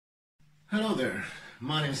Hello there,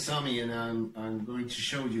 my name is Sami and I'm going to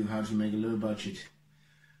show you how to make a low budget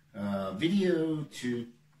video to,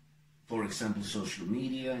 for example, social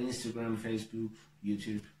media, Instagram, Facebook,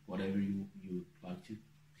 YouTube, whatever you like to,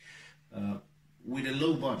 with a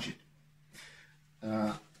low budget.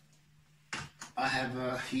 I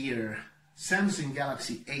have here Samsung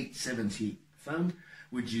Galaxy A70 phone,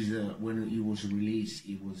 which is when it was released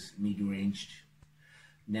it was mid-ranged.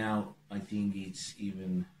 Now I think it's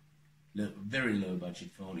even very low budget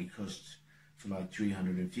phone. It costs for like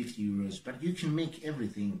 350 euros, but you can make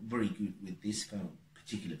everything very good with this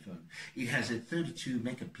particular phone. It has a 32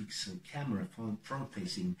 megapixel camera front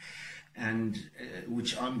facing, and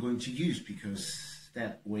which I'm going to use because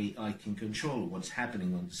that way I can control what's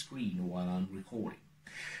happening on the screen while I'm recording.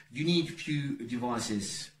 You need a few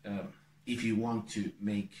devices if you want to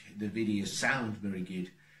make the video sound very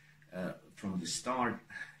good from the start.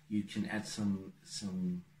 You can add some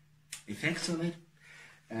effects on it,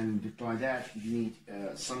 and by that you need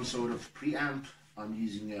some sort of preamp. I'm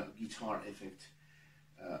using a guitar effect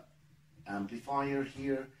amplifier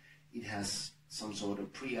here. It has some sort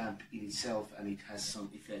of preamp in itself and it has some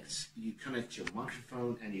effects. You connect your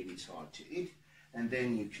microphone and your guitar to it, and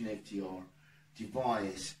then you connect your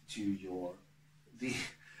device to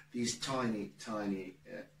these tiny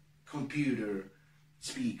computer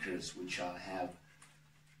speakers, which I have.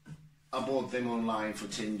 I bought them online for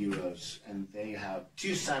 10 euros, and they have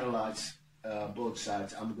two satellites, both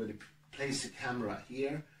sides. I'm going to place the camera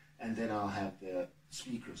here, and then I'll have the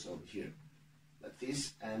speakers over here, like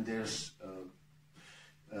this. And there's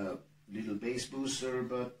a little bass booster,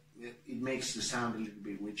 but it makes the sound a little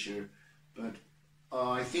bit richer. But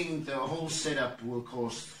I think the whole setup will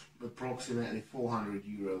cost approximately 400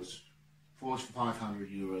 euros, 400 to 500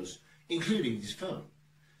 euros, including this phone.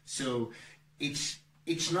 So it's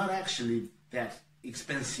not actually that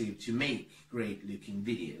expensive to make great looking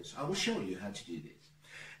videos. I will show you how to do this,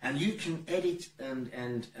 and you can edit and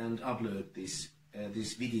upload this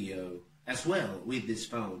video as well with this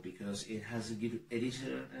phone, because it has a good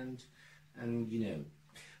editor, and you know,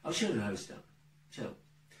 I'll show you how it's done. So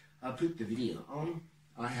I'll put the video on.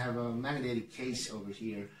 I have a magnetic case over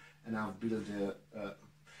here, and I've built a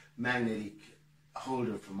magnetic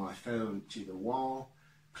holder for my phone to the wall,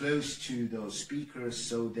 close to those speakers,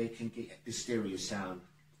 so they can get the stereo sound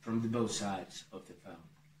from both sides of the phone.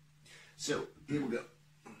 So here we go.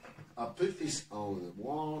 I'll put this on the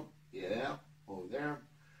wall, yeah, over there.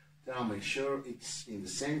 Then I'll make sure it's in the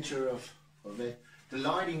center of it. The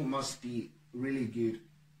lighting must be really good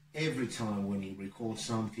every time when you record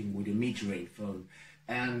something with a mid-range phone.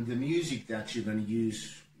 And the music that you're going to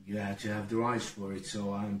use, you have to have the rights for it.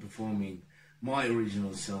 So I'm performing my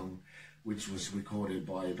original song, which was recorded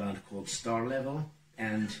by a band called Star Level.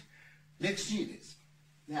 And let's do this.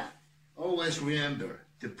 Now, always remember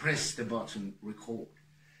to press the button record.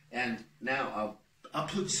 And now I'll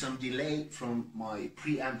put some delay from my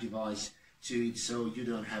preamp device to it, so you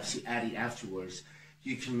don't have to add it afterwards.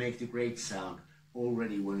 You can make the great sound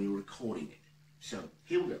already when you're recording it. So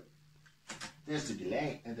here we go. There's the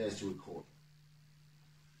delay and there's the record.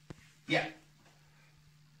 Yeah.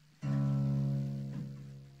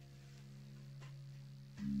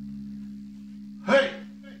 Hey!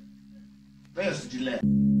 There's the delay.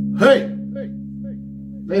 Hey!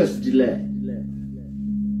 There's the delay.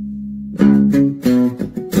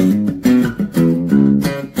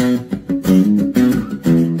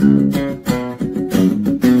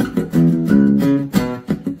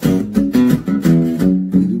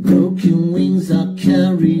 With broken wings I'll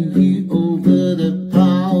carry you over the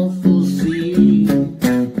powerful sea.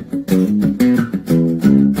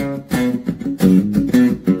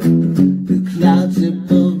 The clouds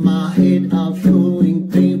above my head are flowing,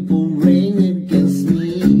 painful rain against me.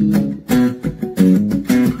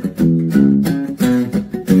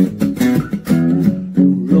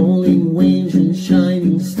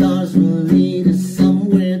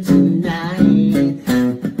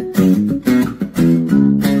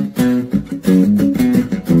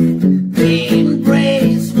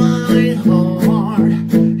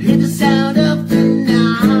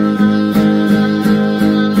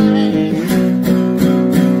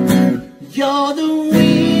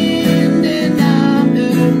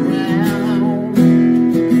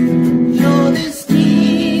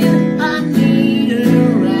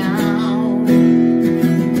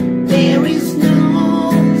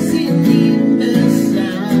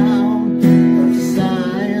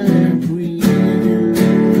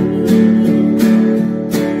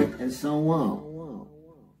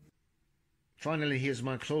 finally, here's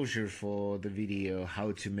my closure for the video,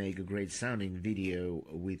 how to make a great sounding video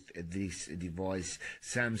with this device,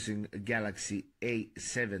 Samsung Galaxy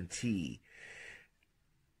A70.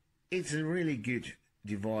 It's a really good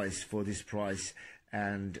device for this price,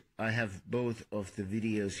 and I have both of the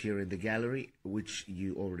videos here in the gallery, which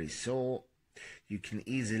you already saw. You can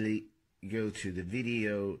easily go to the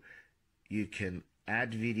video, you can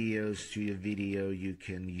add videos to your video, you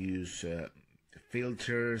can use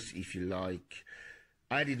filters if you like.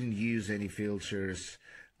 I didn't use any filters,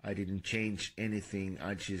 I didn't change anything,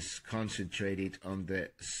 I just concentrated on the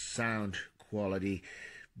sound quality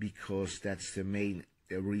because that's the main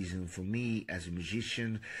reason for me as a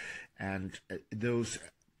musician. And those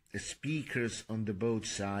speakers on the both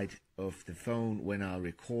side of the phone when I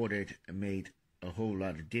recorded made a whole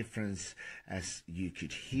lot of difference, as you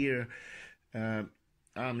could hear.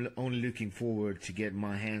 I'm only looking forward to get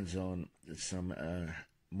my hands on some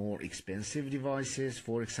more expensive devices,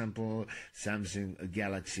 for example Samsung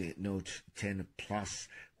Galaxy Note 10 Plus,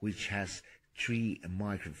 which has 3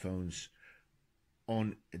 microphones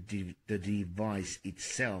on the device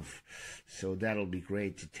itself, so that'll be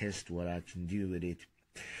great to test what I can do with it.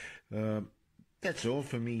 That's all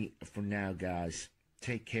for me for now, guys.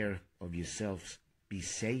 Take care of yourselves, be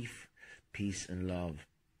safe, peace and love.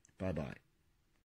 Bye bye.